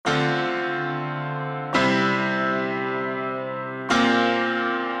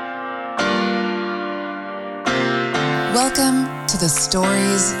Welcome to the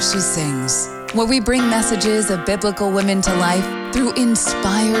Stories She Sings, where we bring messages of biblical women to life through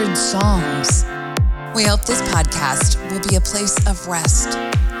inspired songs. We hope this podcast will be a place of rest,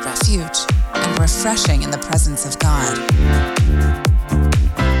 refuge, and refreshing in the presence of God.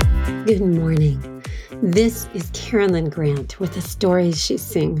 Good morning. This is Carolyn Grant with the Stories She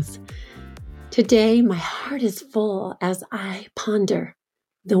Sings. Today, my heart is full as I ponder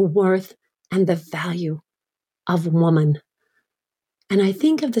the worth and the value of woman. And I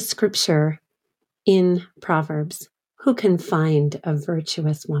think of the scripture in Proverbs, who can find a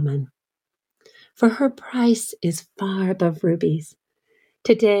virtuous woman? For her price is far above rubies.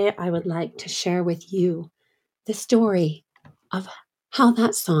 Today, I would like to share with you the story of how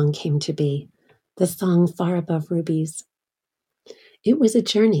that song came to be, the song Far Above Rubies. It was a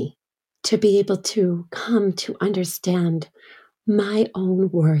journey to be able to come to understand my own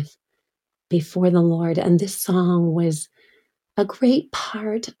worth before the Lord. And this song was a great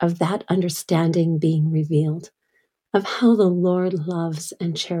part of that understanding being revealed, of how the Lord loves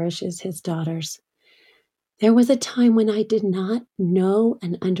and cherishes his daughters. There was a time when I did not know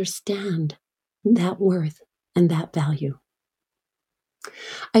and understand that worth and that value.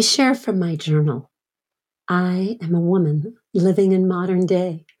 I share from my journal. I am a woman living in modern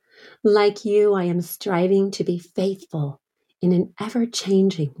day. Like you, I am striving to be faithful in an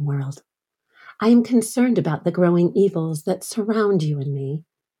ever-changing world. I am concerned about the growing evils that surround you and me,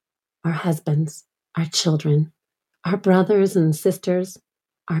 our husbands, our children, our brothers and sisters,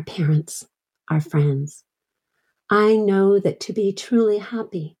 our parents, our friends. I know that to be truly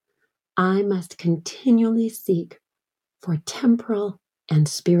happy, I must continually seek for temporal and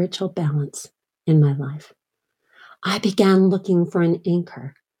spiritual balance in my life. I began looking for an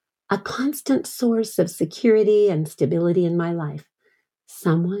anchor, a constant source of security and stability in my life,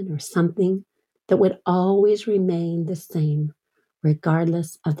 someone or something that would always remain the same,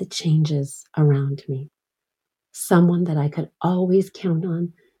 regardless of the changes around me. Someone that I could always count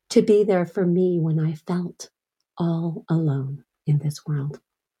on to be there for me when I felt all alone in this world.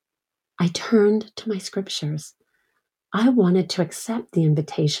 I turned to my scriptures. I wanted to accept the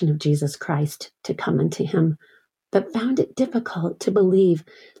invitation of Jesus Christ to come unto him, but found it difficult to believe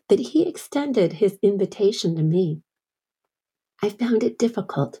that he extended his invitation to me. I found it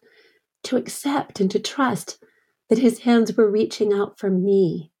difficult to accept and to trust that his hands were reaching out for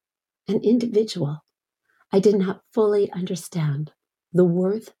me, an individual. I did not fully understand the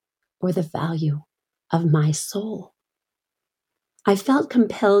worth or the value of my soul. I felt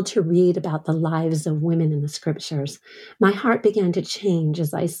compelled to read about the lives of women in the scriptures. My heart began to change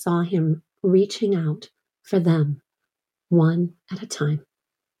as I saw him reaching out for them, one at a time.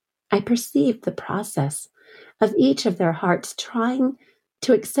 I perceived the process of each of their hearts trying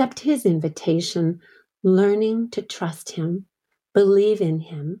to accept his invitation, learning to trust him, believe in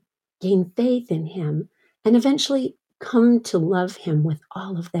him, gain faith in him, and eventually come to love him with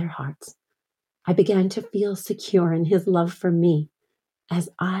all of their hearts. I began to feel secure in his love for me as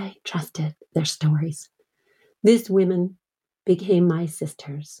I trusted their stories. These women became my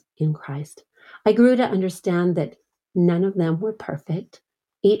sisters in Christ. I grew to understand that none of them were perfect.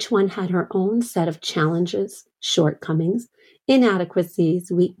 Each one had her own set of challenges, shortcomings,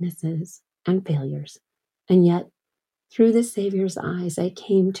 inadequacies, weaknesses, and failures. And yet, through the Savior's eyes, I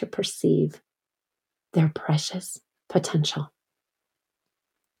came to perceive their precious potential.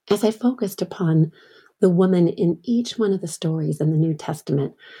 As I focused upon the woman in each one of the stories in the New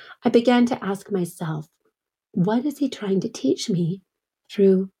Testament, I began to ask myself, what is he trying to teach me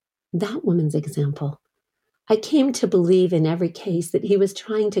through that woman's example? I came to believe in every case that he was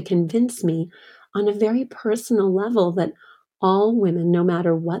trying to convince me on a very personal level that all women, no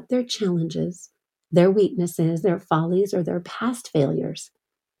matter what their challenges, their weaknesses, their follies, or their past failures,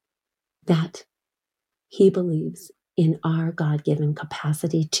 that he believes in our God-given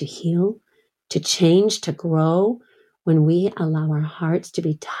capacity to heal, to change, to grow when we allow our hearts to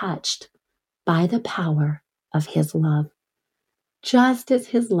be touched by the power of his love. Just as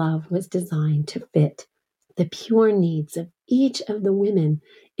his love was designed to fit the pure needs of each of the women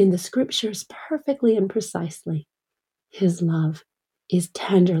in the scriptures perfectly and precisely, his love is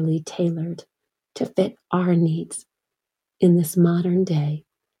tenderly tailored to fit our needs in this modern day,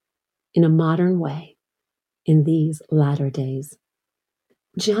 in a modern way, in these latter days.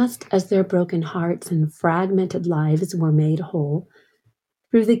 Just as their broken hearts and fragmented lives were made whole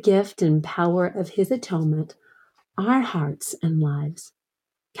through the gift and power of his atonement, our hearts and lives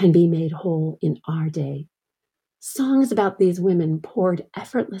can be made whole in our day. Songs about these women poured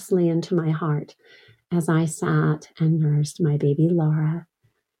effortlessly into my heart as I sat and nursed my baby Laura,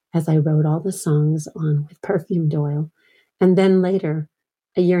 as I wrote all the songs on with perfumed oil, And then later,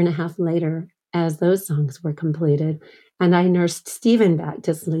 a year and a half later, as those songs were completed, and I nursed Stephen back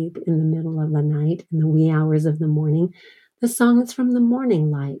to sleep in the middle of the night, in the wee hours of the morning, the songs from the morning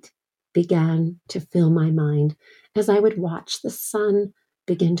light began to fill my mind as I would watch the sun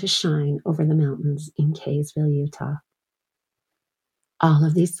begin to shine over the mountains in Kaysville, Utah. All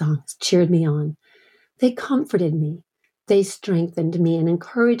of these songs cheered me on. They comforted me. They strengthened me and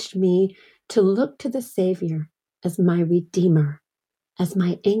encouraged me to look to the Savior as my Redeemer, as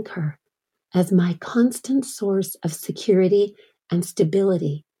my anchor, as my constant source of security and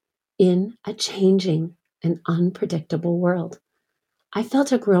stability in a changing and unpredictable world. I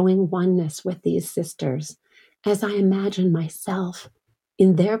felt a growing oneness with these sisters as I imagined myself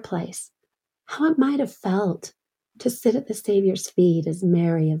in their place, how it might have felt to sit at the Savior's feet as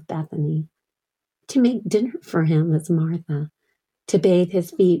Mary of Bethany, to make dinner for him as Martha, to bathe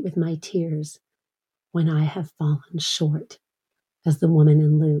his feet with my tears when I have fallen short as the woman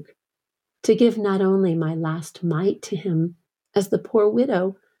in Luke, to give not only my last mite to him as the poor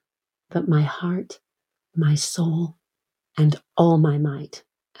widow, but my heart, my soul, and all my might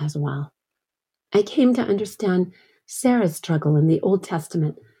as well. I came to understand Sarah's struggle in the Old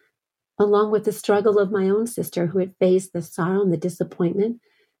Testament, along with the struggle of my own sister who had faced the sorrow and the disappointment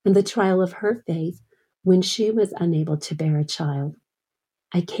and the trial of her faith when she was unable to bear a child.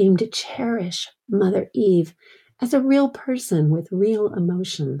 I came to cherish Mother Eve as a real person with real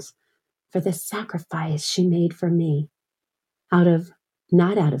emotions for the sacrifice she made for me,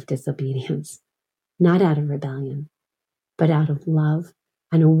 not out of disobedience, not out of rebellion, but out of love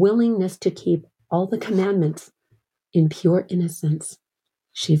and a willingness to keep all the commandments in pure innocence.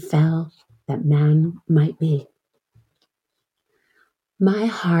 She fell that man might be. My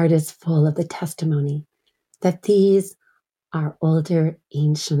heart is full of the testimony that these, our older,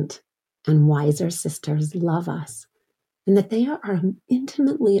 ancient, and wiser sisters love us, and that they are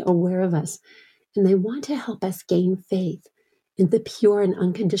intimately aware of us, and they want to help us gain faith in the pure and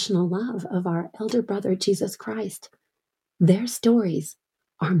unconditional love of our elder brother, Jesus Christ. Their stories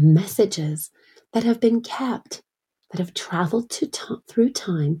are messages that have been kept, that have traveled through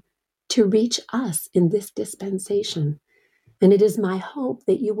time to reach us in this dispensation. And it is my hope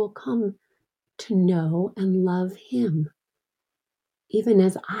that you will come to know and love him, even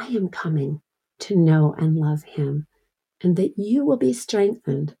as I am coming to know and love him, and that you will be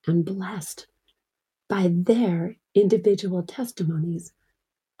strengthened and blessed by their individual testimonies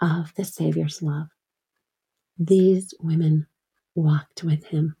of the Savior's love. These women walked with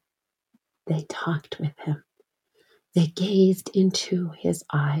him. They talked with him. They gazed into his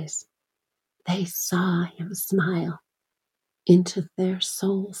eyes. They saw him smile into their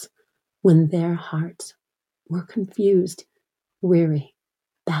souls when their hearts were confused, weary,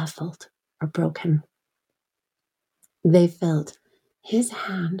 baffled, or broken. They felt his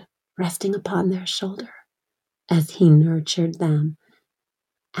hand resting upon their shoulder as he nurtured them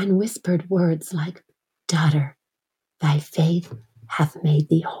and whispered words like, "Daughter, thy faith hath made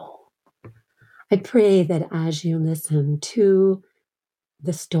thee whole." I pray that as you listen to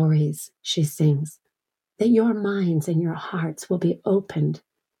the stories she sings, that your minds and your hearts will be opened,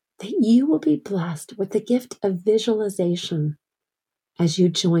 that you will be blessed with the gift of visualization as you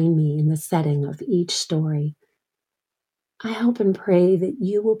join me in the setting of each story. I hope and pray that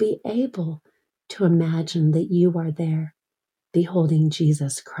you will be able to imagine that you are there, beholding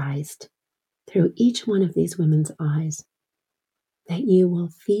Jesus Christ through each one of these women's eyes, that you will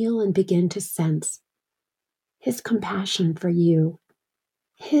feel and begin to sense his compassion for you,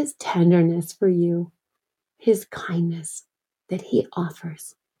 his tenderness for you, his kindness that he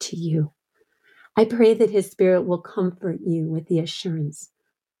offers to you. I pray that his spirit will comfort you with the assurance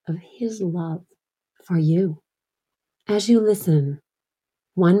of his love for you. As you listen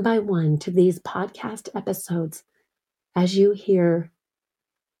one by one to these podcast episodes, as you hear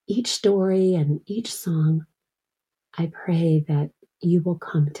each story and each song, I pray that you will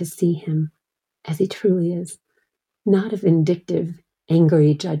come to see him as he truly is, not a vindictive,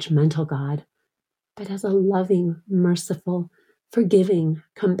 angry, judgmental God, but as a loving, merciful, forgiving,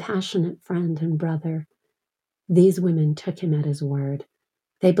 compassionate friend and brother. These women took him at his word.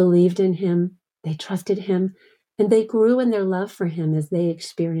 They believed in him, they trusted him, and they grew in their love for him as they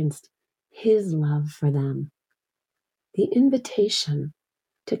experienced his love for them. The invitation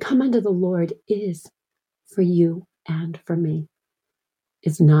to come unto the Lord is for you and for me.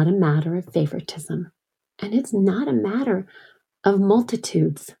 It's not a matter of favoritism, and it's not a matter of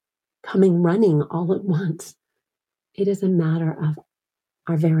multitudes coming running all at once. It is a matter of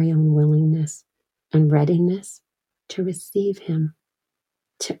our very own willingness and readiness to receive him,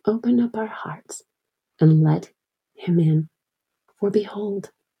 to open up our hearts and let him in. For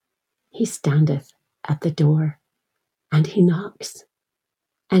behold, he standeth at the door, and he knocks.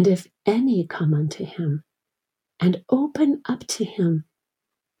 And if any come unto him, and open up to him,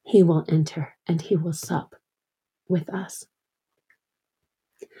 he will enter, and he will sup with us.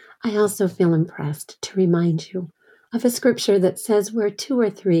 I also feel impressed to remind you of a scripture that says, where 2 or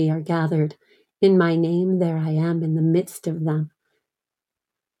 3 are gathered in my name, there I am in the midst of them.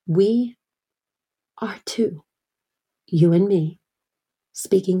 We are 2, you and me,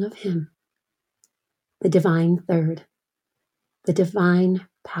 speaking of him, the divine third, the divine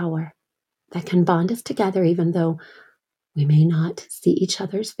power that can bond us together even though we may not see each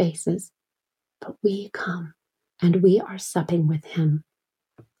other's faces, but we come and we are supping with him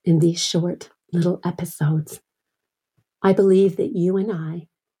in these short little episodes. I believe that you and I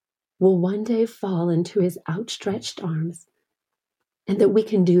will one day fall into his outstretched arms, and that we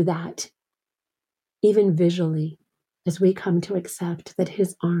can do that even visually as we come to accept that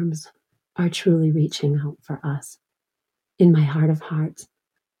his arms are truly reaching out for us. In my heart of hearts,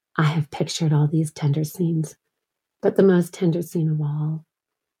 I have pictured all these tender scenes, but the most tender scene of all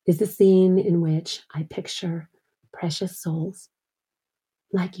is the scene in which I picture precious souls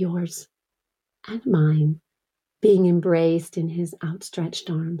like yours and mine being embraced in his outstretched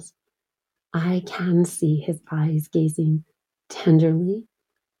arms. I can see his eyes gazing tenderly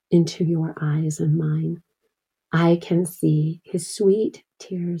into your eyes and mine. I can see his sweet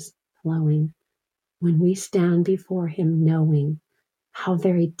tears flowing when we stand before him, knowing how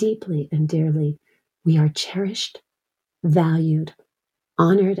very deeply and dearly we are cherished, valued,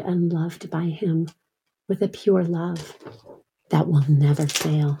 honored, and loved by him with a pure love that will never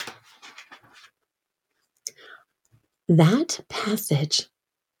fail. That passage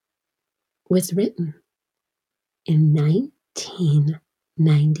was written in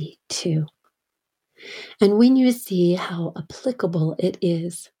 1992. And when you see how applicable it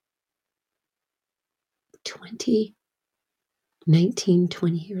is 20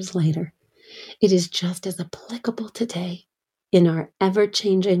 years later, it is just as applicable today in our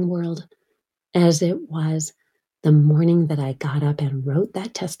ever-changing world as it was the morning that I got up and wrote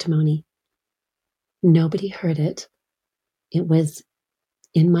that testimony. Nobody heard it. It was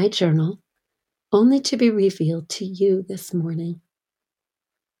in my journal, only to be revealed to you this morning.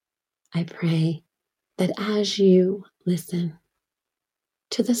 I pray that as you listen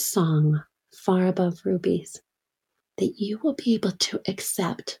to the song Far Above Rubies, that you will be able to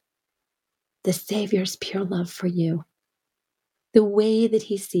accept the Savior's pure love for you, the way that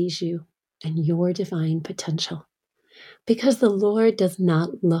he sees you and your divine potential. Because the Lord does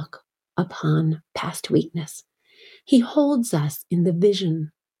not look upon past weakness. He holds us in the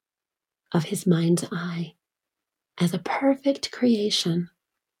vision of his mind's eye as a perfect creation,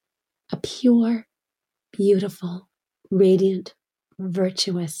 a pure, beautiful, radiant,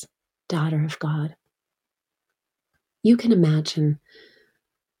 virtuous daughter of God. You can imagine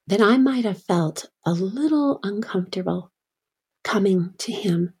that I might have felt a little uncomfortable coming to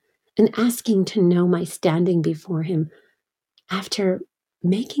him and asking to know my standing before him after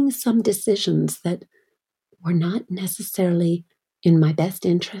making some decisions that were not necessarily in my best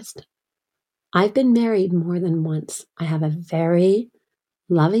interest. I've been married more than once. I have a very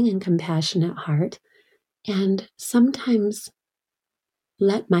loving and compassionate heart, and sometimes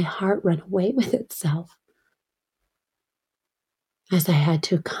let my heart run away with itself as I had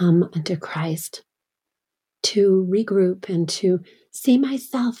to come unto Christ to regroup and to see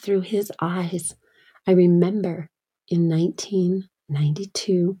myself through his eyes. I remember in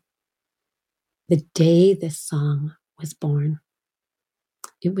 1992, the day this song was born.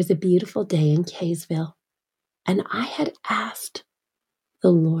 It was a beautiful day in Kaysville, and I had asked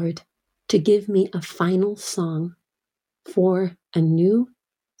the Lord to give me a final song for a new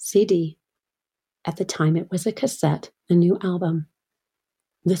CD. At the time, it was a cassette, a new album.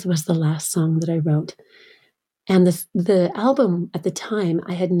 This was the last song that I wrote. And the album at the time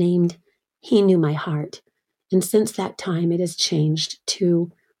I had named He Knew My Heart. And since that time, it has changed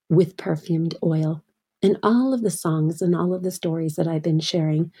to With Perfumed Oil. And all of the songs and all of the stories that I've been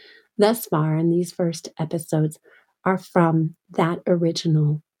sharing thus far in these first episodes are from that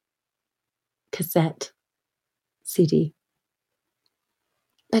original cassette CD.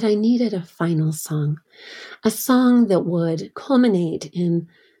 But I needed a final song, a song that would culminate in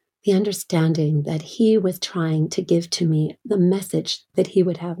the understanding that he was trying to give to me the message that he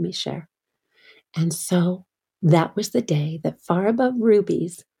would have me share. And so that was the day that Far Above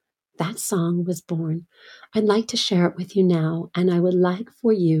Rubies, that song was born. I'd like to share it with you now, and I would like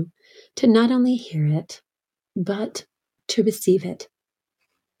for you to not only hear it, but to receive it.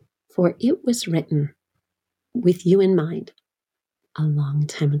 For it was written with you in mind a long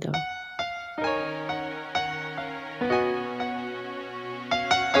time ago.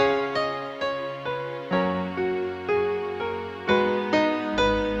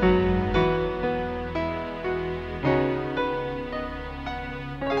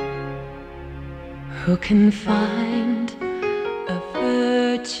 Who can find a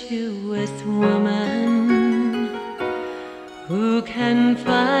virtuous woman? Who can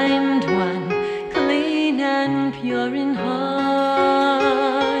find one clean and pure in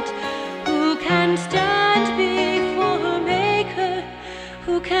heart? Who can stand before her Maker?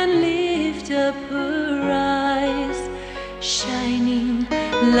 Who can lift up her eyes, shining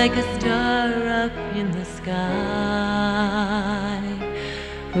like a star up in the sky?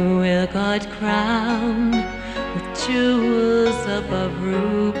 Who will God crown with jewels above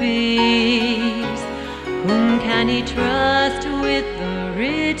rubies? Whom can he trust with the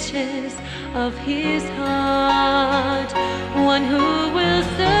riches of his heart? One who will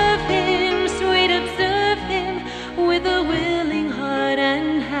serve him, sweet observe him, with a willing heart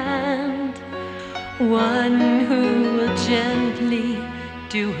and hand. One who will gently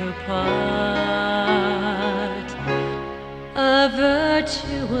do her part. A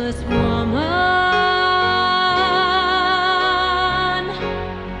virtuous woman,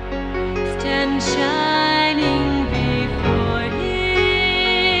 stand shining before him,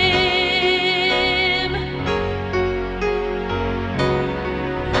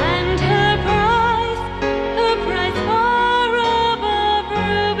 and her price far above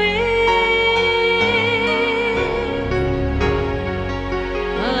rubies.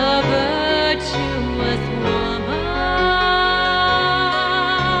 A virtuous woman,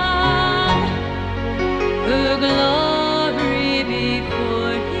 her glory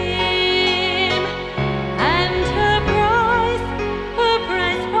before him, and her price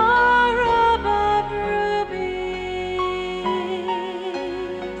far above rubies.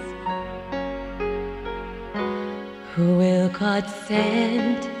 Who will God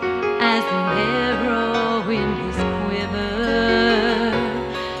send as an arrow in his quiver,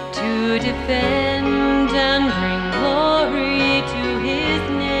 to defend and bring glory to his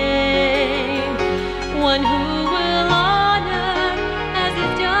name? One who will honor as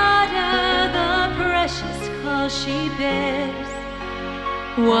his daughter the precious call she bears.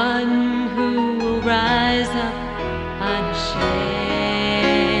 One who will rise up unashamed.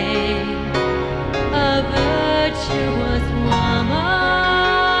 A virtuous woman,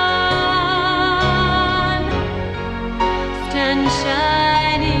 stand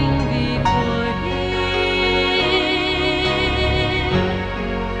shining before him,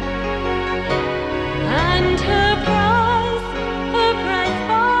 and her price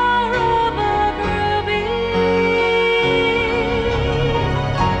far above rubies.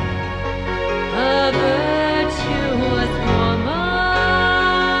 A virtuous woman,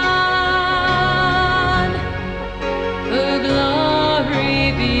 her glory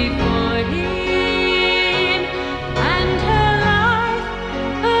before him, and her life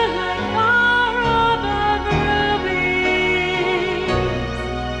far above rubies,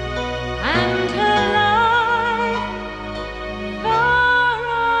 and her life far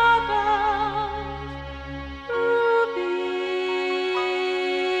above rubies.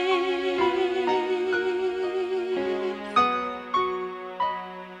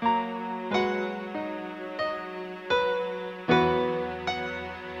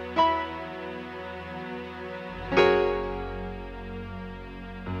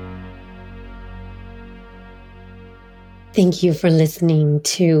 Thank you for listening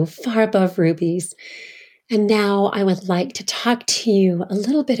to Far Above Rubies. And now I would like to talk to you a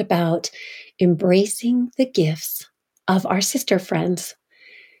little bit about embracing the gifts of our sister friends.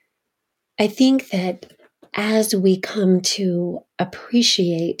 I think that as we come to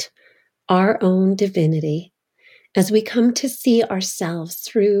appreciate our own divinity, as we come to see ourselves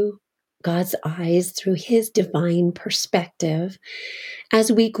through God's eyes, through his divine perspective,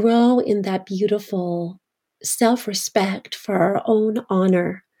 as we grow in that beautiful self-respect for our own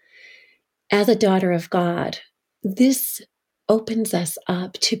honor as a daughter of God, this opens us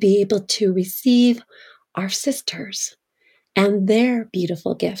up to be able to receive our sisters and their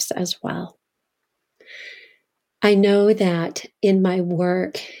beautiful gifts as well. I know that in my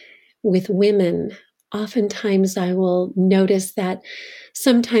work with women, oftentimes I will notice that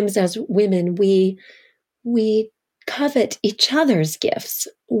sometimes as women, we covet each other's gifts.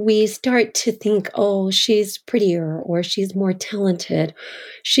 We start to think, oh, she's prettier, or she's more talented,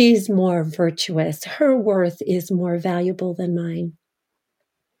 she's more virtuous, her worth is more valuable than mine.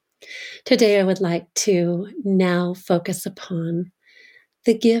 Today, I would like to now focus upon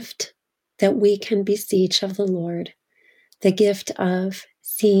the gift that we can beseech of the Lord the gift of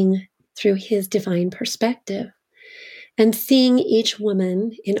seeing through his divine perspective and seeing each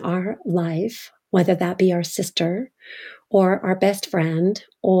woman in our life, whether that be our sister or our best friend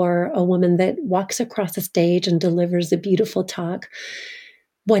or a woman that walks across a stage and delivers a beautiful talk,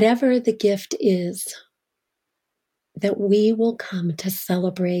 whatever the gift is, that we will come to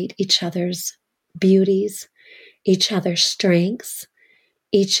celebrate each other's beauties, each other's strengths,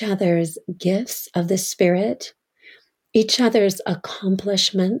 each other's gifts of the Spirit, each other's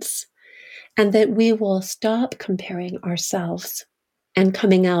accomplishments, and that we will stop comparing ourselves and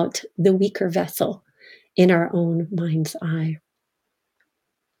coming out the weaker vessel in our own mind's eye.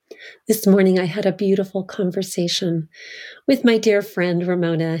 This morning, I had a beautiful conversation with my dear friend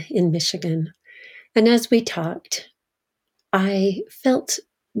Ramona in Michigan. And as we talked, I felt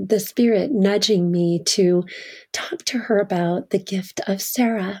the Spirit nudging me to talk to her about the gift of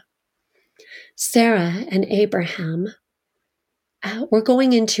Sarah. Sarah and Abraham were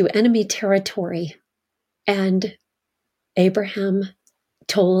going into enemy territory, and Abraham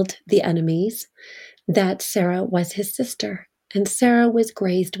told the enemies that Sarah was his sister, and Sarah was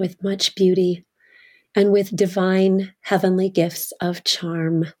graced with much beauty and with divine heavenly gifts of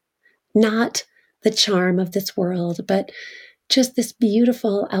charm, not the charm of this world, but just this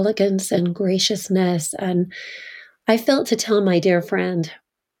beautiful elegance and graciousness. And I felt to tell my dear friend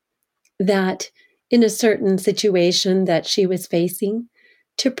that in a certain situation that she was facing,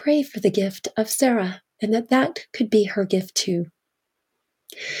 to pray for the gift of Sarah, and that could be her gift too.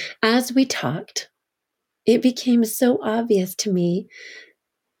 As we talked, it became so obvious to me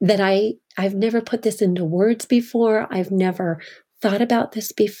that I've never put this into words before. I've never thought about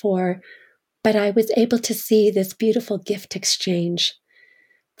this before, but I was able to see this beautiful gift exchange.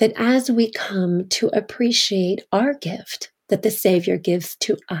 That as we come to appreciate our gift that the Savior gives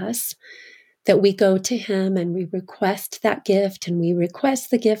to us, that we go to him and we request that gift, and we request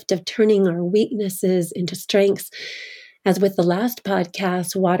the gift of turning our weaknesses into strengths. As with the last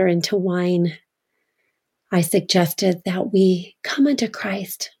podcast, Water into Wine, I suggested that we come unto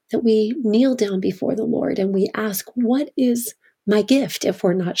Christ, that we kneel down before the Lord and we ask, what is my gift, if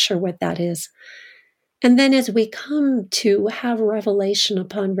we're not sure what that is? And then as we come to have revelation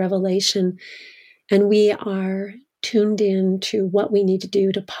upon revelation, and we are tuned in to what we need to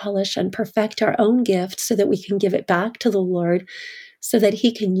do to polish and perfect our own gift so that we can give it back to the Lord, so that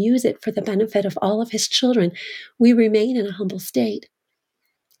he can use it for the benefit of all of his children, we remain in a humble state.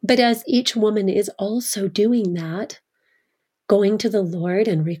 But as each woman is also doing that, going to the Lord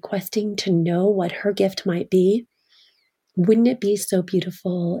and requesting to know what her gift might be, wouldn't it be so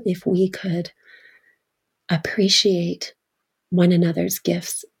beautiful if we could appreciate one another's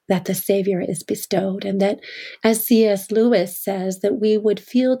gifts that the Savior is bestowed, and that, as C.S. Lewis says, that we would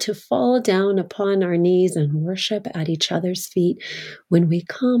feel to fall down upon our knees and worship at each other's feet when we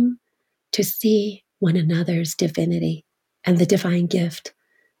come to see one another's divinity and the divine gift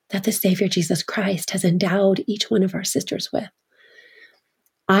that the Savior Jesus Christ has endowed each one of our sisters with.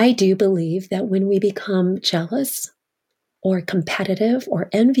 I do believe that when we become jealous or competitive or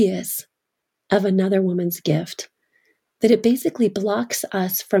envious of another woman's gift, that it basically blocks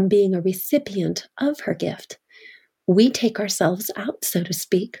us from being a recipient of her gift. We take ourselves out, so to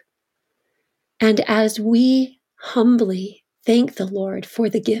speak. And as we humbly thank the Lord for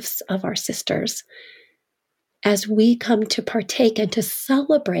the gifts of our sisters, as we come to partake and to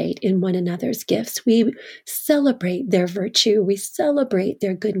celebrate in one another's gifts, we celebrate their virtue, we celebrate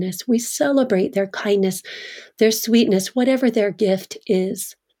their goodness, we celebrate their kindness, their sweetness, whatever their gift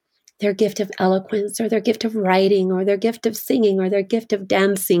is. Their gift of eloquence, or their gift of writing, or their gift of singing, or their gift of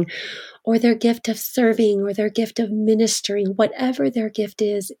dancing, or their gift of serving, or their gift of ministering, whatever their gift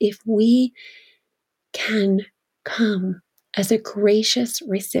is, if we can come as a gracious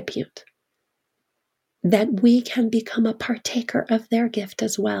recipient, that we can become a partaker of their gift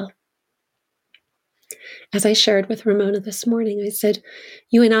as well. As I shared with Ramona this morning, I said,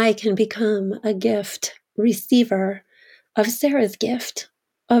 you and I can become a gift receiver of Sarah's gift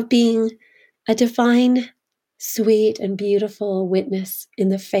of being a divine, sweet, and beautiful witness in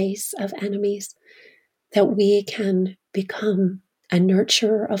the face of enemies, that we can become a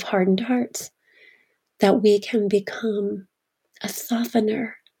nurturer of hardened hearts, that we can become a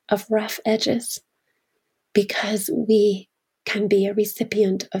softener of rough edges, because we can be a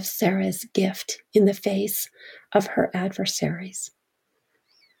recipient of Sarah's gift in the face of her adversaries.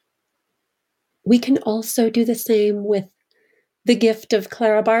 We can also do the same with the gift of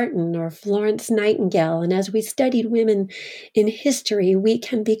Clara Barton or Florence Nightingale. And as we studied women in history, we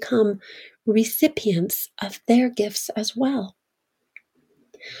can become recipients of their gifts as well.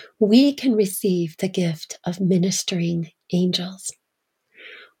 we can receive the gift of ministering angels.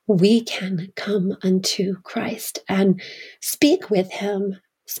 We can come unto Christ and speak with him,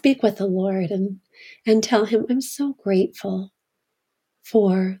 speak with the Lord, and tell him, I'm so grateful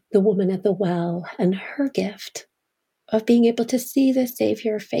for the woman at the well and her gift of being able to see the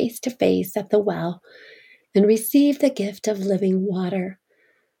Savior face to face at the well and receive the gift of living water.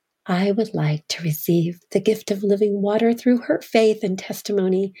 I would like to receive the gift of living water through her faith and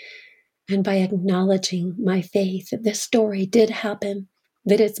testimony, and by acknowledging my faith that this story did happen,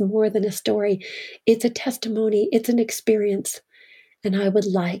 that it's more than a story, it's a testimony, it's an experience. And I would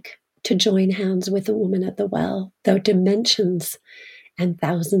like to join hands with the woman at the well, though dimensions and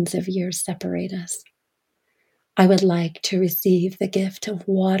thousands of years separate us. I would like to receive the gift of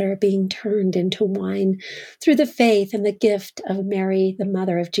water being turned into wine through the faith and the gift of Mary, the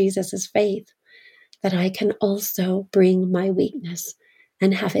mother of Jesus' faith, that I can also bring my weakness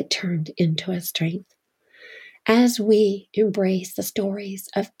and have it turned into a strength. As we embrace the stories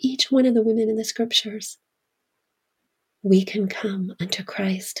of each one of the women in the scriptures, we can come unto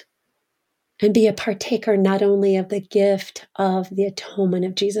Christ and be a partaker not only of the gift of the atonement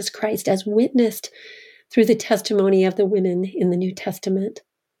of Jesus Christ as witnessed through the testimony of the women in the New Testament,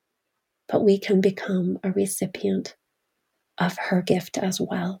 but we can become a recipient of her gift as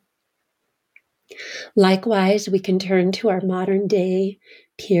well. Likewise, we can turn to our modern day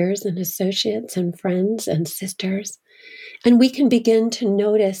peers and associates and friends and sisters, and we can begin to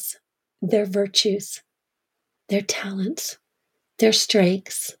notice their virtues, their talents, their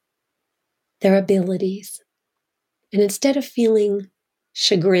strengths, their abilities. And instead of feeling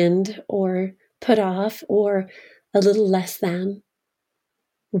chagrined or put off or a little less than,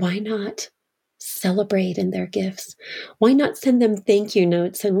 why not celebrate in their gifts? Why not send them thank you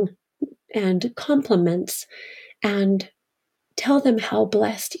notes and compliments and tell them how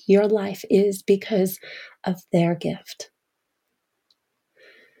blessed your life is because of their gift?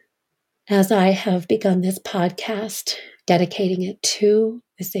 As I have begun this podcast, dedicating it to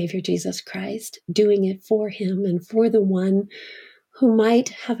the Savior Jesus Christ, doing it for him and for the one who might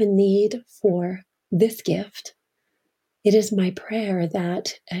have a need for this gift, it is my prayer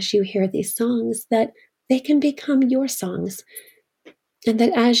that as you hear these songs, that they can become your songs. And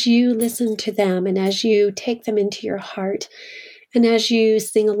that as you listen to them and as you take them into your heart and as you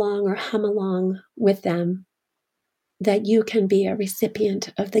sing along or hum along with them, that you can be a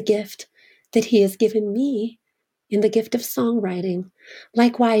recipient of the gift that he has given me in the gift of songwriting.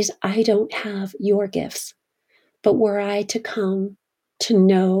 Likewise, I don't have your gifts, but were I to come to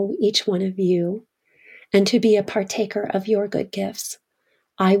know each one of you and to be a partaker of your good gifts,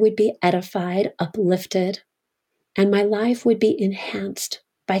 I would be edified, uplifted, and my life would be enhanced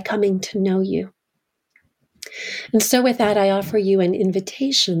by coming to know you. And so with that, I offer you an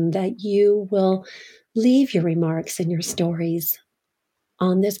invitation that you will leave your remarks and your stories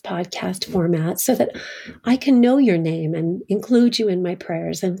on this podcast format so that I can know your name and include you in my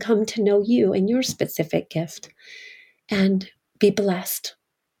prayers and come to know you and your specific gift and be blessed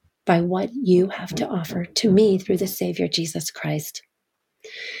by what you have to offer to me through the Savior Jesus Christ.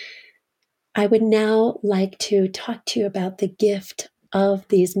 I would now like to talk to you about the gift of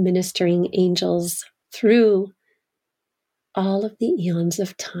these ministering angels through all of the eons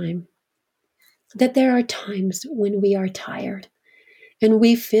of time. That there are times when we are tired and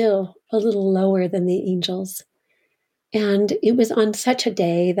we feel a little lower than the angels. And it was on such a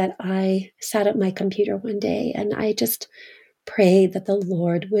day that I sat at my computer one day and I just prayed that the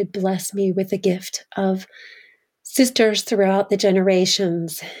Lord would bless me with the gift of sisters throughout the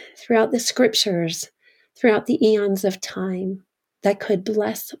generations, throughout the scriptures, throughout the eons of time that could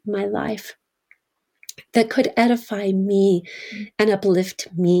bless my life, that could edify me and uplift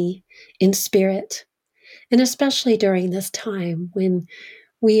me in spirit. And especially during this time when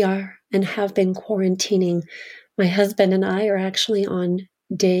we are and have been quarantining. My husband and I are actually on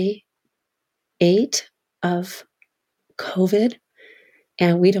day 8 of COVID,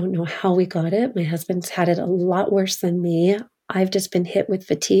 and we don't know how we got it. My husband's had it a lot worse than me. I've just been hit with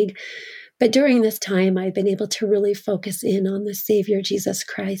fatigue. But during this time, I've been able to really focus in on the Savior Jesus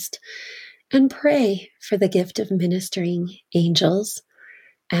Christ and pray for the gift of ministering angels,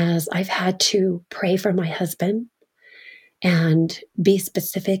 as I've had to pray for my husband and be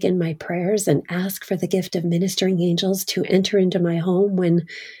specific in my prayers and ask for the gift of ministering angels to enter into my home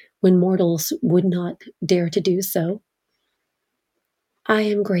when mortals would not dare to do so. I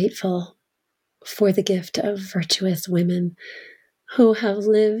am grateful for the gift of virtuous women who have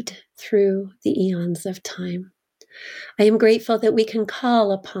lived through the eons of time. I am grateful that we can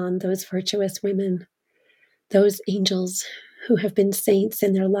call upon those virtuous women, those angels who have been saints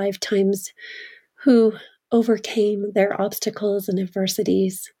in their lifetimes, who overcame their obstacles and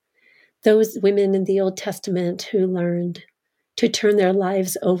adversities. Those women in the Old Testament who learned to turn their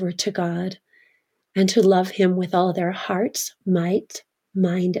lives over to God and to love Him with all their hearts, might,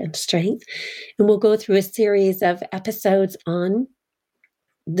 mind, and strength. And we'll go through a series of episodes on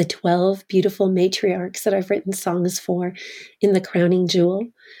the 12 beautiful matriarchs that I've written songs for in The Crowning Jewel.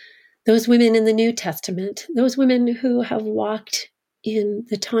 Those women in the New Testament, those women who have walked in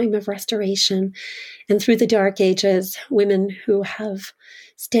the time of restoration and through the dark ages, women who have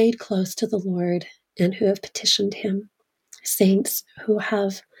stayed close to the Lord and who have petitioned Him, saints who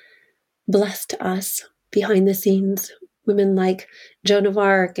have blessed us behind the scenes, women like Joan of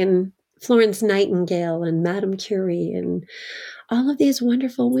Arc and Florence Nightingale and Madame Curie and all of these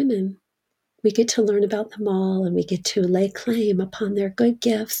wonderful women. We get to learn about them all, and we get to lay claim upon their good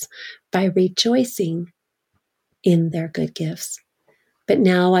gifts by rejoicing in their good gifts. But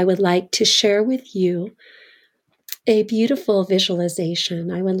now I would like to share with you a beautiful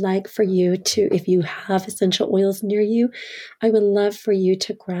visualization. I would like for you to, if you have essential oils near you, I would love for you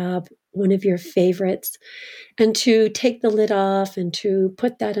to grab one of your favorites and to take the lid off and to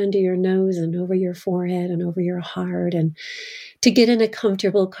put that under your nose and over your forehead and over your heart, and to get in a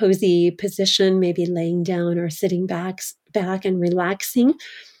comfortable, cozy position, maybe laying down or sitting back and relaxing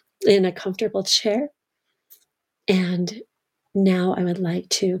in a comfortable chair. And now I would like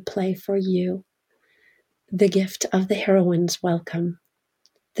to play for you the gift of the heroine's welcome,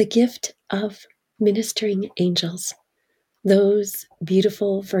 the gift of ministering angels, those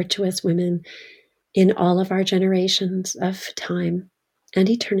beautiful, virtuous women in all of our generations of time and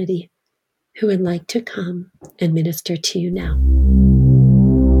eternity who would like to come and minister to you now.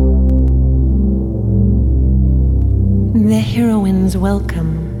 The heroine's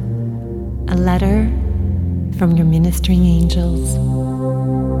welcome, a letter from your ministering angels.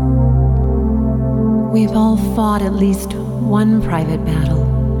 We've all fought at least one private battle,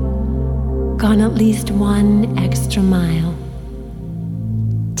 gone at least one extra mile,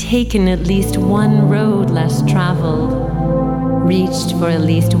 taken at least one road less traveled, reached for at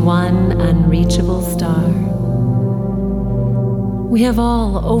least one unreachable star. We have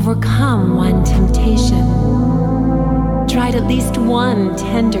all overcome one temptation, dried at least one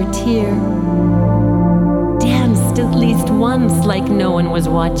tender tear, danced at least once like no one was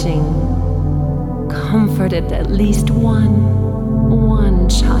watching, comforted at least one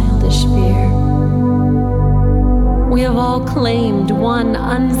childish fear. We have all claimed one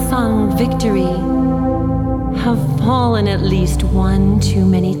unsung victory, have fallen at least one too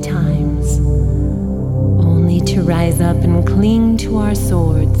many times, only to rise up and cling to our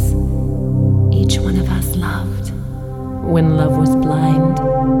swords. Each one of us loved when love was blind.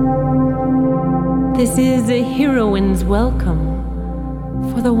 This is a heroine's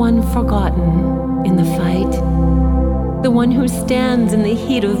welcome for the one forgotten in the fight, the one who stands in the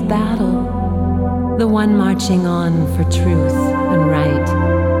heat of battle, the one marching on for truth and right.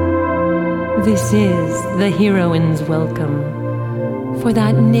 This is the heroine's welcome for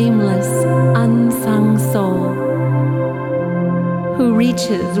that nameless, unsung soul who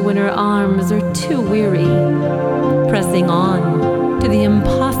reaches when her arms are too weary, pressing on to the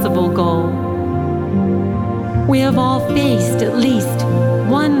impossible goal. We have all faced at least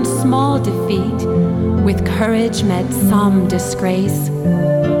one small defeat, with courage met some disgrace,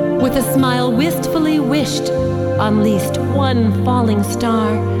 with a smile wistfully wished on least one falling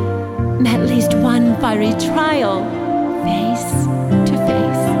star, met least one fiery trial, face to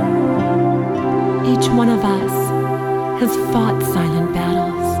face. Each one of us has fought silent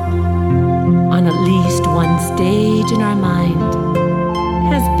battles. On at least one stage in our mind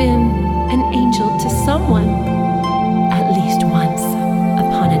has been an angel to someone, at least once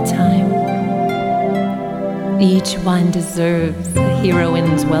upon a time. Each one deserves a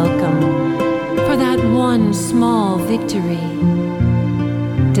heroine's welcome for that one small victory,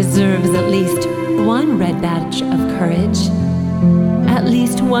 deserves at least one red badge of courage, at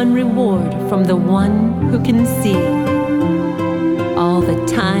least one reward from the one who can see. All the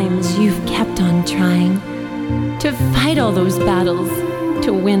times you've kept on trying to fight all those battles,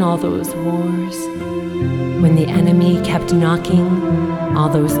 to win all those wars, when the enemy kept knocking all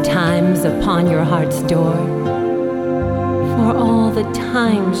those times upon your heart's door. For all the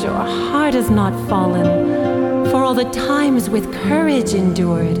times your heart has not fallen, for all the times with courage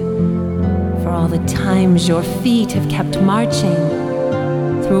endured, for all the times your feet have kept marching,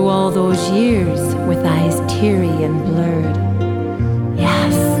 through all those years with eyes teary and blurred.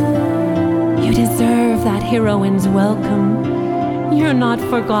 Yes, you deserve that heroine's welcome. You're not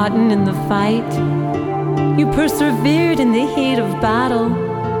forgotten in the fight. You persevered in the heat of battle,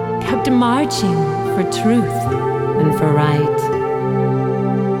 kept marching for truth and for right.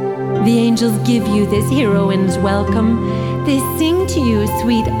 The angels give you this heroine's welcome. They sing to you,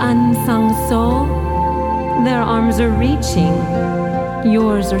 sweet unsung soul. Their arms are reaching,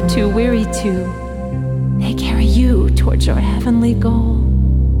 yours are too weary to. They carry you towards your heavenly goal.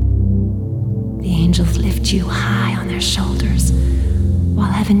 The angels lift you high on their shoulders,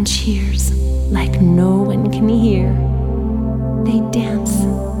 while heaven cheers like no one can hear. They dance,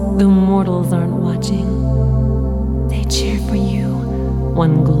 though mortals aren't watching. They cheer for you,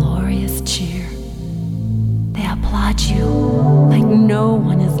 one glorious cheer. They applaud you like no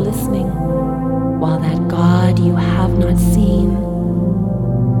one is listening, while that God you have not seen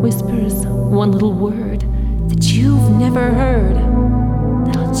whispers one little word that you've never heard.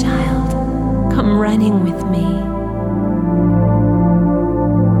 Little child, come running with me.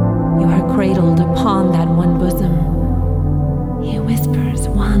 You are cradled upon that one bosom. He whispers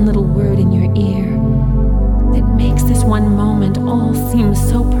one little word in your ear that makes this one moment all seem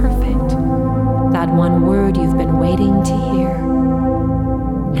so perfect. That one word you've been waiting to hear.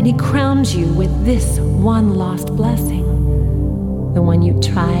 And he crowns you with this one lost blessing, the one you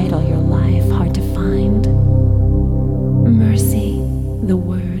tried all your life hard to find. Mercy, the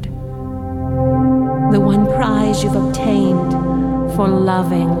word. The one prize you've obtained for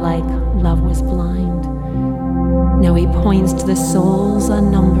loving like love was blind. Now he points to the souls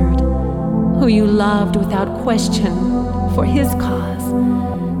unnumbered, who you loved without question for his cause,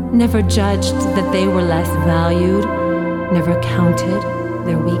 never judged that they were less valued, never counted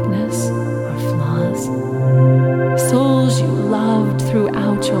their weakness or flaws. Souls you loved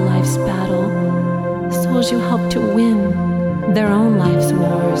throughout your life's battle, souls you helped to win their own life's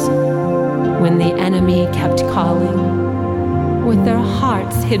wars, when the enemy kept calling, with their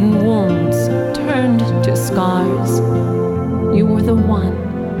hearts' hidden wounds turned to scars. You were the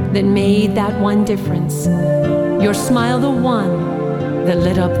one that made that one difference, your smile the one that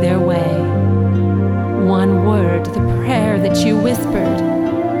lit up their way. One word, the prayer that you whispered,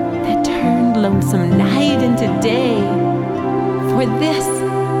 that turned lonesome night into day. For this,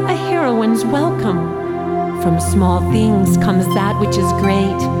 a heroine's welcome. From small things comes that which is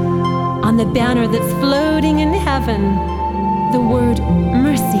great. On the banner that's floating in heaven, the word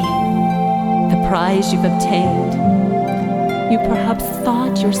mercy, the prize you've obtained. You perhaps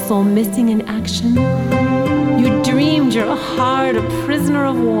thought your soul missing in action. You dreamed your heart a prisoner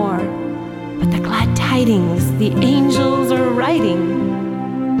of war. But the glad tidings the angels are writing,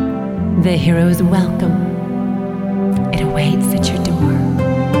 the hero's welcome, it awaits at your door.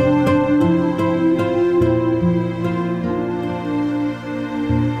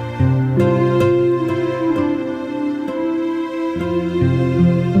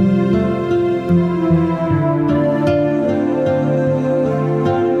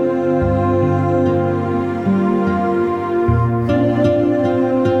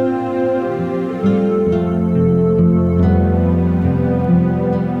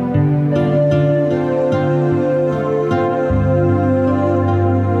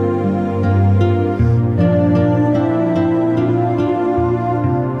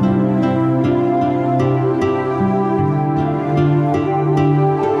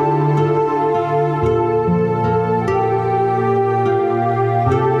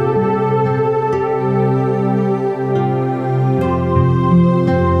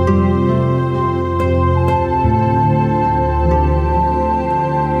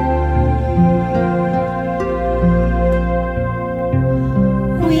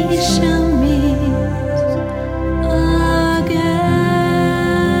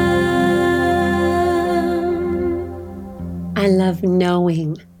 I love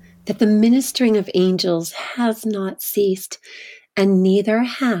knowing that the ministering of angels has not ceased, and neither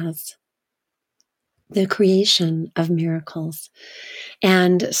has the creation of miracles.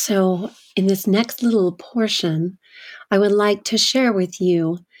 And so in this next little portion, I would like to share with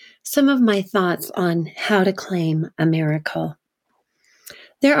you some of my thoughts on how to claim a miracle.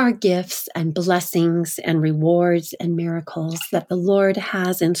 There are gifts and blessings and rewards and miracles that the Lord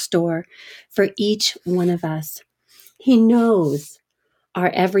has in store for each one of us. He knows our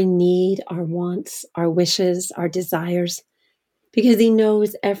every need, our wants, our wishes, our desires, because He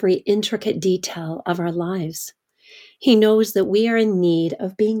knows every intricate detail of our lives. He knows that we are in need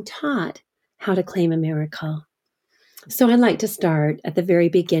of being taught how to claim a miracle. So I'd like to start at the very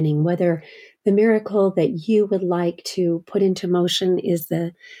beginning, whether the miracle that you would like to put into motion is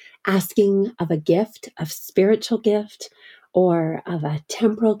the asking of a gift, a spiritual gift, or of a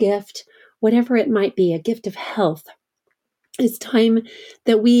temporal gift, whatever it might be, a gift of health, It's time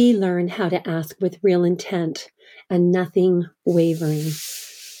that we learn how to ask with real intent and nothing wavering.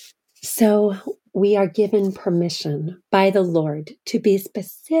 So we are given permission by the Lord to be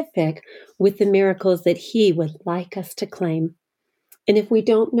specific with the miracles that He would like us to claim. And if we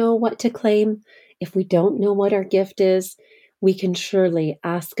don't know what to claim, if we don't know what our gift is, we can surely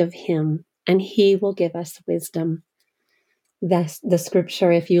ask of Him, and He will give us wisdom. That's the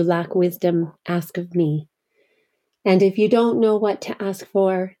scripture, if you lack wisdom, ask of me. And if you don't know what to ask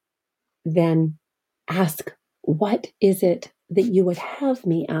for, then ask, what is it that you would have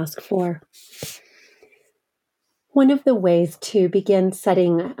me ask for? One of the ways to begin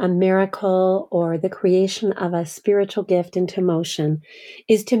setting a miracle or the creation of a spiritual gift into motion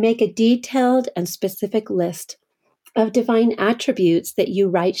is to make a detailed and specific list of divine attributes that you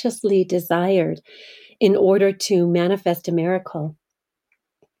righteously desired in order to manifest a miracle.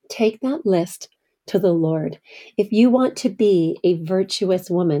 Take that list to the Lord. If you want to be a virtuous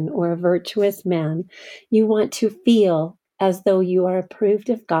woman or a virtuous man, you want to feel as though you are approved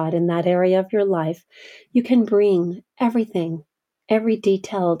of God in that area of your life, you can bring everything, every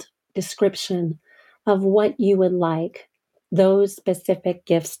detailed description of what you would like those specific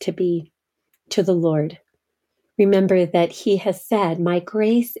gifts to be to the Lord. Remember that He has said, "My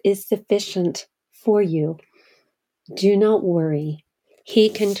grace is sufficient for you." Do not worry. He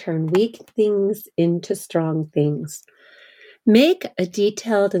can turn weak things into strong things. Make a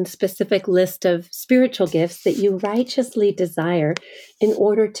detailed and specific list of spiritual gifts that you righteously desire in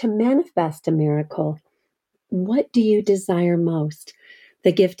order to manifest a miracle. What do you desire most?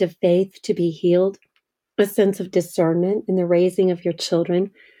 The gift of faith to be healed, a sense of discernment in the raising of your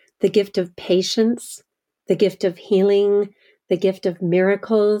children, the gift of patience, the gift of healing, the gift of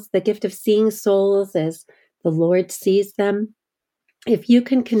miracles, the gift of seeing souls as the Lord sees them. If you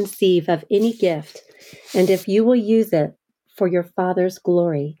can conceive of any gift, and if you will use it for your Father's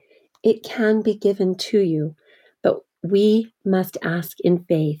glory, it can be given to you. But we must ask in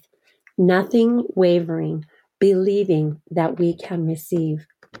faith, nothing wavering, believing that we can receive.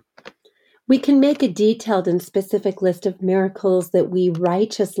 We can make a detailed and specific list of miracles that we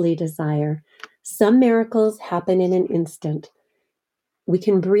righteously desire. Some miracles happen in an instant. We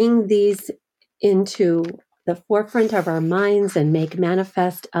can bring these into the forefront of our minds and make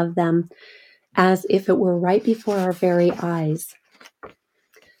manifest of them as if it were right before our very eyes.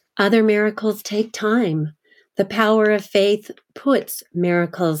 Other miracles take time. The power of faith puts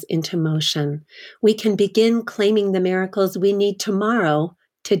miracles into motion. We can begin claiming the miracles we need tomorrow,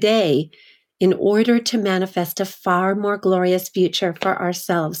 today, in order to manifest a far more glorious future for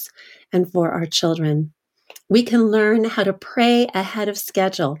ourselves and for our children. We can learn how to pray ahead of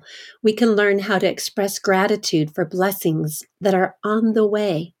schedule. We can learn how to express gratitude for blessings that are on the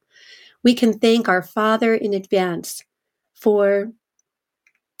way. We can thank our Father in advance for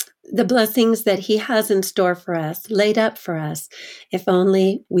the blessings that He has in store for us, laid up for us, if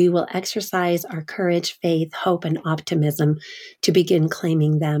only we will exercise our courage, faith, hope, and optimism to begin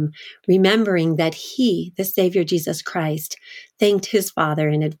claiming them, remembering that He, the Savior Jesus Christ, thanked His Father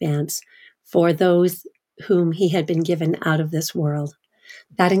in advance for those whom He had been given out of this world.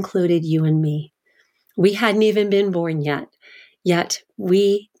 That included you and me. We hadn't even been born yet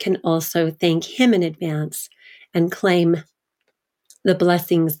we can also thank Him in advance and claim the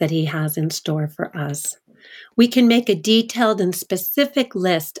blessings that He has in store for us. We can make a detailed and specific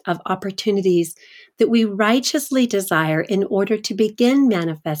list of opportunities that we righteously desire in order to begin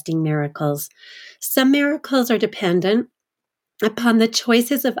manifesting miracles. Some miracles are dependent upon the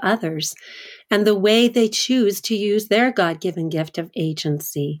choices of others and the way they choose to use their God-given gift of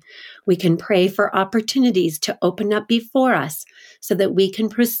agency. We can pray for opportunities to open up before us so that we can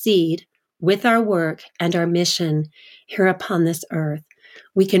proceed with our work and our mission here upon this earth.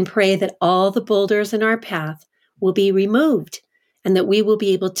 We can pray that all the boulders in our path will be removed and that we will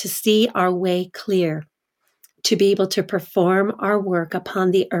be able to see our way clear, to be able to perform our work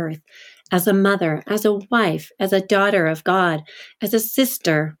upon the earth as a mother, as a wife, as a daughter of God, as a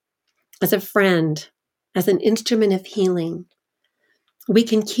sister, as a friend, as an instrument of healing. We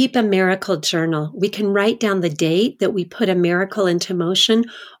can keep a miracle journal. We can write down the date that we put a miracle into motion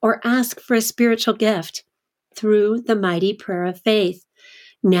or ask for a spiritual gift through the mighty prayer of faith.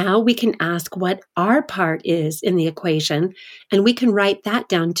 Now we can ask what our part is in the equation, and we can write that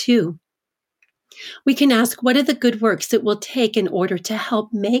down too. We can ask, what are the good works it will take in order to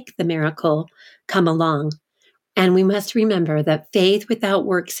help make the miracle come along? And we must remember that faith without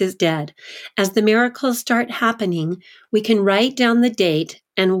works is dead. As the miracles start happening, we can write down the date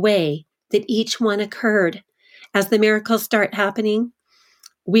and way that each one occurred. As the miracles start happening,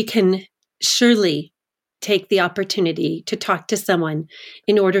 we can surely take the opportunity to talk to someone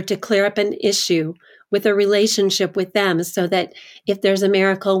in order to clear up an issue with a relationship with them, so that if there's a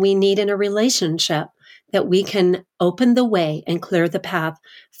miracle we need in a relationship, that we can open the way and clear the path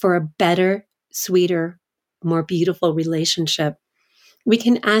for a better, sweeter, more beautiful relationship. We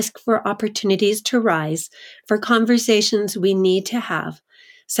can ask for opportunities to rise, for conversations we need to have.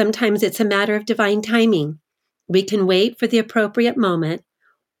 Sometimes it's a matter of divine timing. We can wait for the appropriate moment,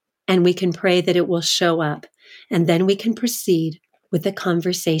 and we can pray that it will show up. And then we can proceed with the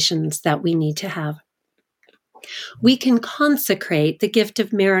conversations that we need to have. We can consecrate the gift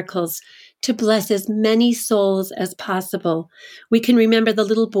of miracles to bless as many souls as possible. We can remember the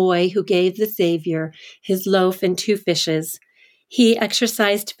little boy who gave the Savior his loaf and 2 fishes. He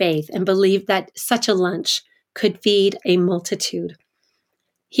exercised faith and believed that such a lunch could feed a multitude.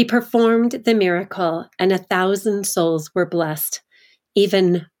 He performed the miracle, and 1,000 souls were blessed,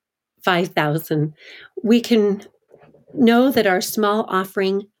 even 5,000. We can know that our small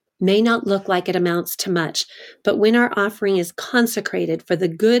offering may not look like it amounts to much, but when our offering is consecrated for the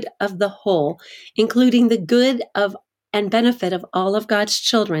good of the whole, including the good of and benefit of all of God's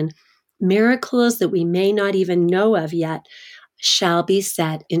children, miracles that we may not even know of yet shall be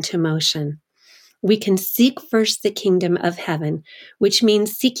set into motion. We can seek first the kingdom of heaven, which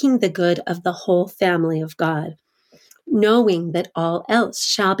means seeking the good of the whole family of God, knowing that all else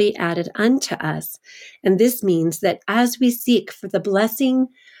shall be added unto us. And this means that as we seek for the blessing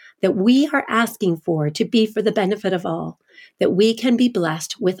that we are asking for to be for the benefit of all, that we can be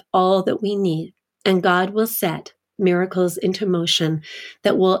blessed with all that we need, and God will set miracles into motion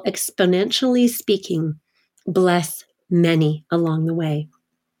that will, exponentially speaking, bless many along the way.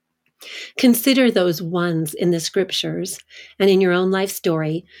 Consider those ones in the scriptures and in your own life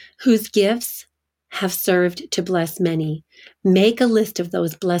story whose gifts have served to bless many. Make a list of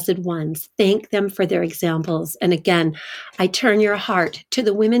those blessed ones. Thank them for their examples. And again, I turn your heart to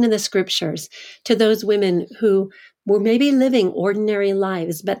the women in the scriptures, to those women who were maybe living ordinary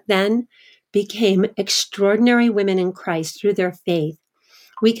lives, but then became extraordinary women in Christ through their faith.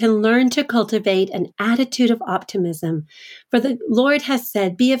 We can learn to cultivate an attitude of optimism. For the Lord has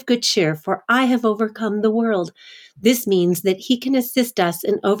said, "Be of good cheer, for I have overcome the world." This means that He can assist us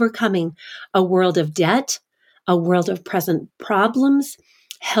in overcoming a world of debt, a world of present problems,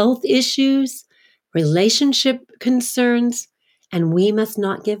 health issues, relationship concerns, and we must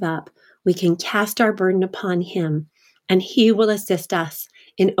not give up. We can cast our burden upon Him, and He will assist us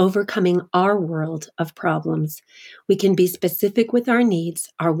in overcoming our world of problems. We can be specific with our needs,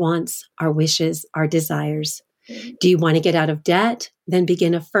 our wants, our wishes, our desires. Do you want to get out of debt? Then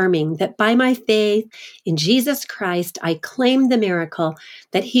begin affirming that by my faith in Jesus Christ, I claim the miracle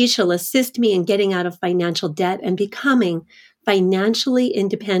that He shall assist me in getting out of financial debt and becoming financially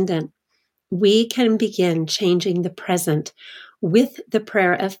independent. We can begin changing the present with the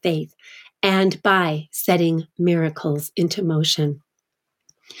prayer of faith and by setting miracles into motion.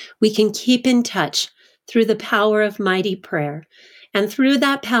 We can keep in touch through the power of mighty prayer. And through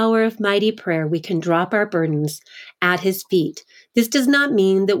that power of mighty prayer, we can drop our burdens at His feet. This does not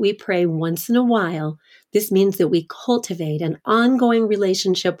mean that we pray once in a while. This means that we cultivate an ongoing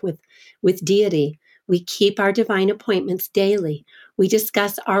relationship with deity. We keep our divine appointments daily. We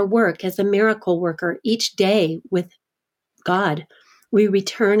discuss our work as a miracle worker each day with God. We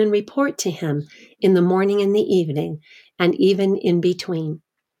return and report to Him in the morning and the evening, and even in between.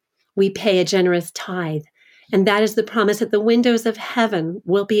 We pay a generous tithe, and that is the promise that the windows of heaven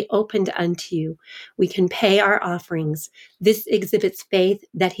will be opened unto you. We can pay our offerings. This exhibits faith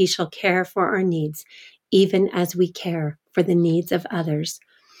that He shall care for our needs, even as we care for the needs of others.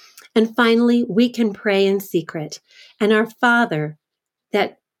 And finally, we can pray in secret, and our Father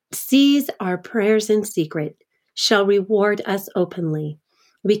that sees our prayers in secret shall reward us openly.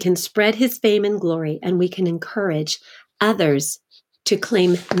 We can spread His fame and glory, and we can encourage others to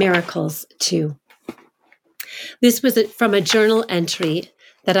claim miracles too. This was from a journal entry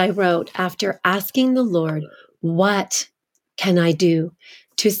that I wrote after asking the Lord, what can I do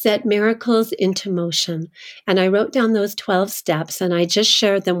to set miracles into motion? And I wrote down those 12 steps, and I just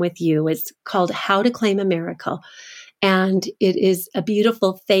shared them with you. It's called How to Claim a Miracle. And it is a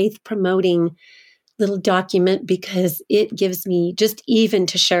beautiful faith promoting little document because it gives me, just even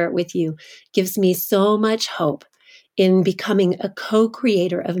to share it with you, gives me so much hope in becoming a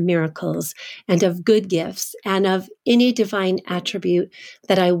co-creator of miracles and of good gifts and of any divine attribute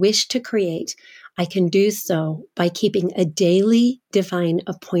that I wish to create. I can do so by keeping a daily divine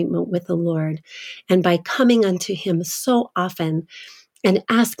appointment with the Lord and by coming unto Him so often and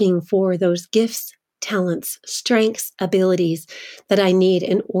asking for those gifts talents, strengths, abilities that I need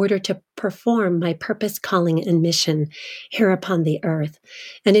in order to perform my purpose, calling, and mission here upon the earth.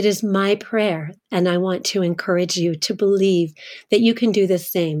 And it is my prayer, and I want to encourage you to believe that you can do the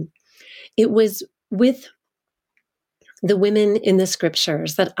same. It was with the women in the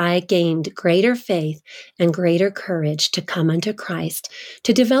scriptures that I gained greater faith and greater courage to come unto Christ,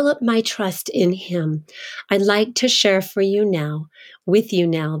 to develop my trust in Him. I'd like to share with you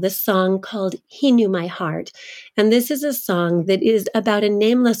now, this song called He Knew My Heart. And this is a song that is about a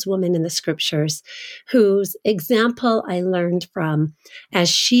nameless woman in the scriptures whose example I learned from as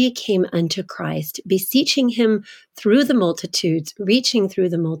she came unto Christ, beseeching Him through the multitudes, reaching through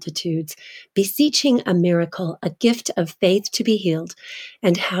the multitudes, beseeching a miracle, a gift of faith to be healed,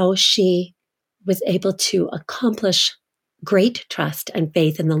 and how she was able to accomplish great trust and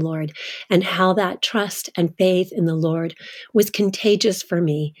faith in the Lord, and how that trust and faith in the Lord was contagious for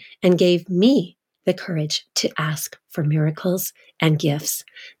me and gave me the courage to ask for miracles and gifts.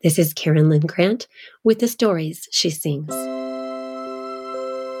 This is Karen Lynn Grant with the stories she sings.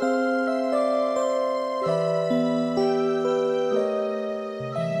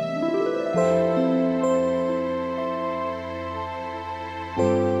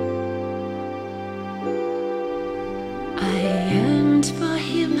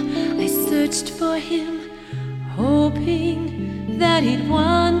 For him, hoping that he'd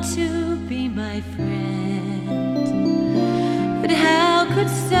want to be my friend. But how could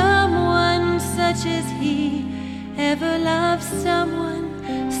someone such as he ever love someone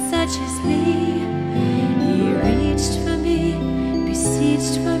such as me? He reached for me,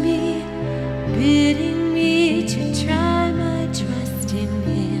 beseeched for me, bidding me to try my trust in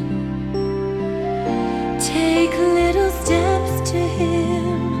him. Take little steps to him.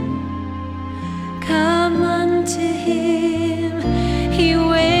 Come unto him. He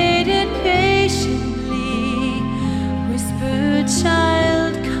waited patiently, whispered,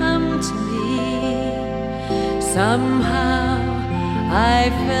 "Child, come to me." Somehow I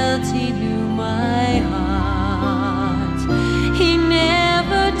felt he knew my heart. He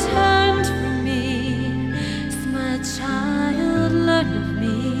never turned from me. Smile, child, learn of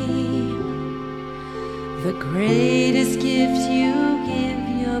me. The greatest gift you give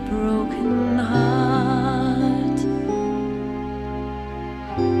your broken heart.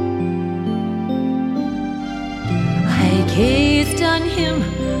 I gazed on him,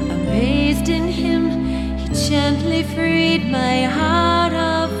 amazed in him. He gently freed my heart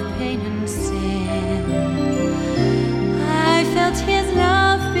of pain and sin. I felt his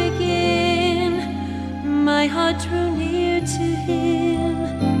love begin. My heart drew near to him.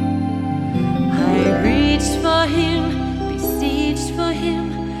 I reached for him, beseeched for him,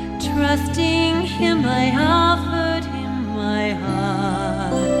 trusting him, I offered him my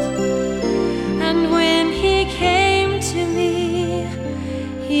heart. And when he came to me,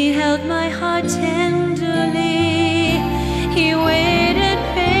 he held my heart tenderly. He waited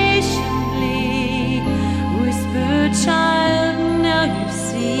patiently, whispered, "Child, now you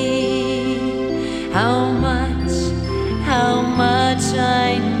see how much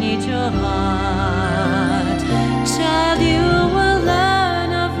I need your heart. Child, you will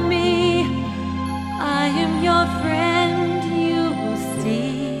learn of me. I am your friend, you will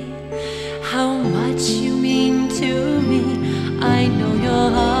see how much you mean to me. I know your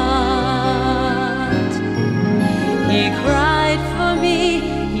heart." He cried for me,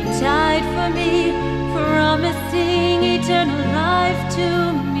 he died for me, promising eternal life to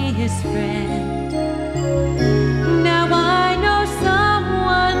me, his friend. Now I know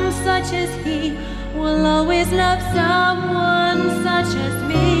someone such as he will always love someone such as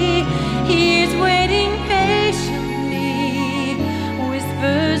me. He's waiting patiently,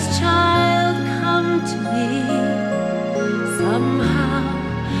 whispers, "Child, come to me." Somehow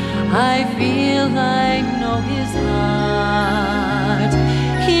I feel I know his heart.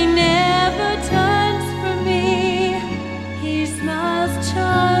 He never turns from me. He smiles,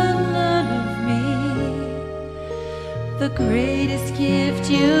 "Child, learn of me." The greatest gift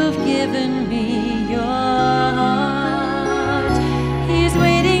you've given me, your heart. He's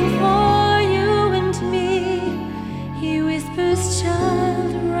waiting for you and me. He whispers,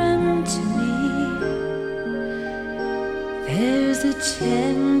 "Child, run to me." There's a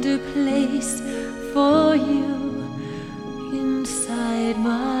tender place for you inside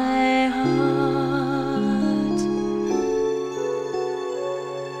my heart.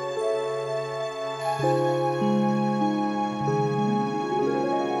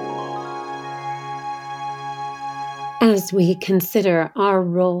 As we consider our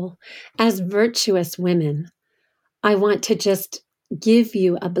role as virtuous women, I want to just give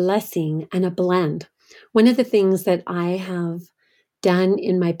you a blessing and a blend. One of the things that I have done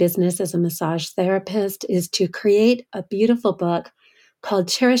in my business as a massage therapist is to create a beautiful book called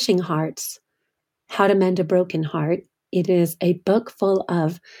Cherishing Hearts: How to Mend a Broken Heart. It is a book full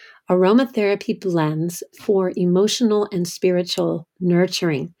of aromatherapy blends for emotional and spiritual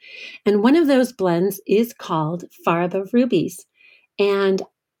nurturing. And one of those blends is called Farther Rubies. And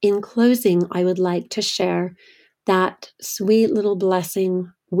in closing, I would like to share that sweet little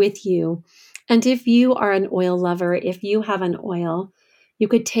blessing with you. And if you are an oil lover, if you have an oil, you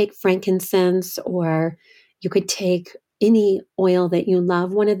could take frankincense, or you could take any oil that you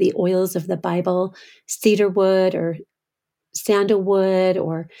love, one of the oils of the Bible, cedarwood or sandalwood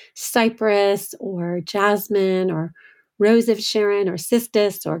or cypress or jasmine or rose of Sharon or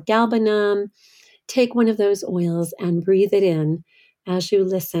cistus or galbanum. Take one of those oils and breathe it in as you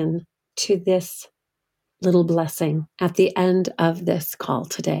listen to this little blessing at the end of this call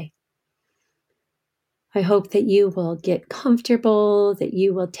today. I hope that you will get comfortable, that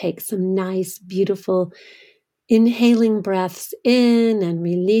you will take some nice, beautiful inhaling breaths in and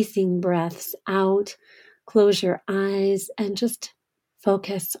releasing breaths out. Close your eyes and just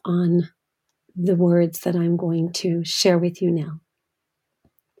focus on the words that I'm going to share with you now.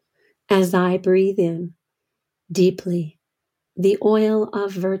 As I breathe in deeply the oil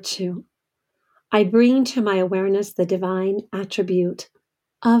of virtue, I bring to my awareness the divine attribute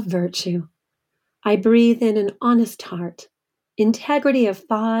of virtue. I breathe in an honest heart, integrity of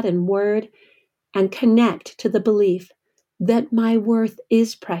thought and word, and connect to the belief that my worth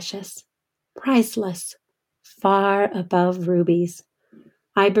is precious, priceless, far above rubies.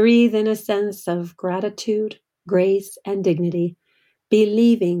 I breathe in a sense of gratitude, grace, and dignity,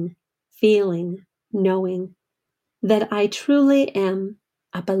 believing, feeling, knowing that I truly am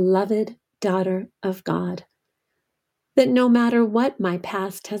a beloved daughter of God, that no matter what my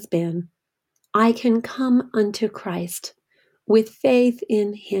past has been, I can come unto Christ with faith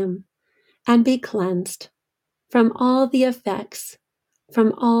in Him and be cleansed from all the effects,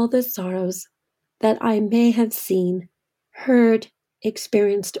 from all the sorrows that I may have seen, heard,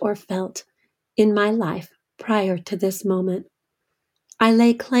 experienced, or felt in my life prior to this moment. I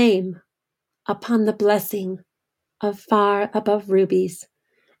lay claim upon the blessing of far above rubies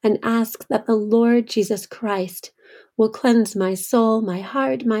and ask that the Lord Jesus Christ will cleanse my soul, my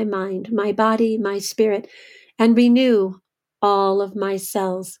heart, my mind, my body, my spirit, and renew all of my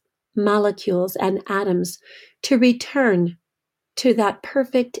cells, molecules, and atoms to return to that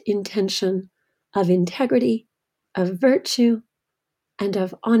perfect intention of integrity, of virtue, and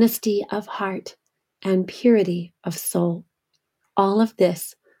of honesty of heart and purity of soul. All of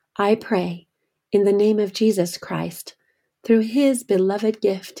this, I pray, in the name of Jesus Christ, through His beloved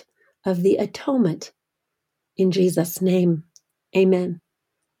gift of the atonement. In Jesus' name, amen.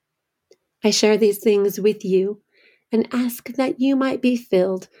 I share these things with you and ask that you might be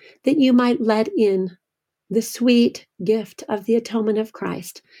filled, that you might let in the sweet gift of the atonement of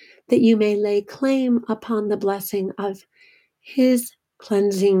Christ, that you may lay claim upon the blessing of His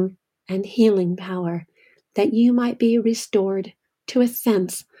cleansing and healing power, that you might be restored to a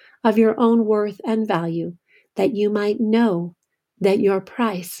sense of your own worth and value, that you might know that your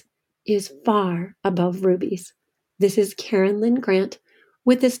price is far above rubies. This is Karen Lynn Grant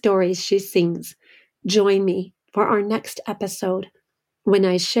with the stories she sings. Join me for our next episode when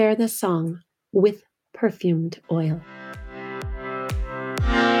I share the song With Perfumed Oil.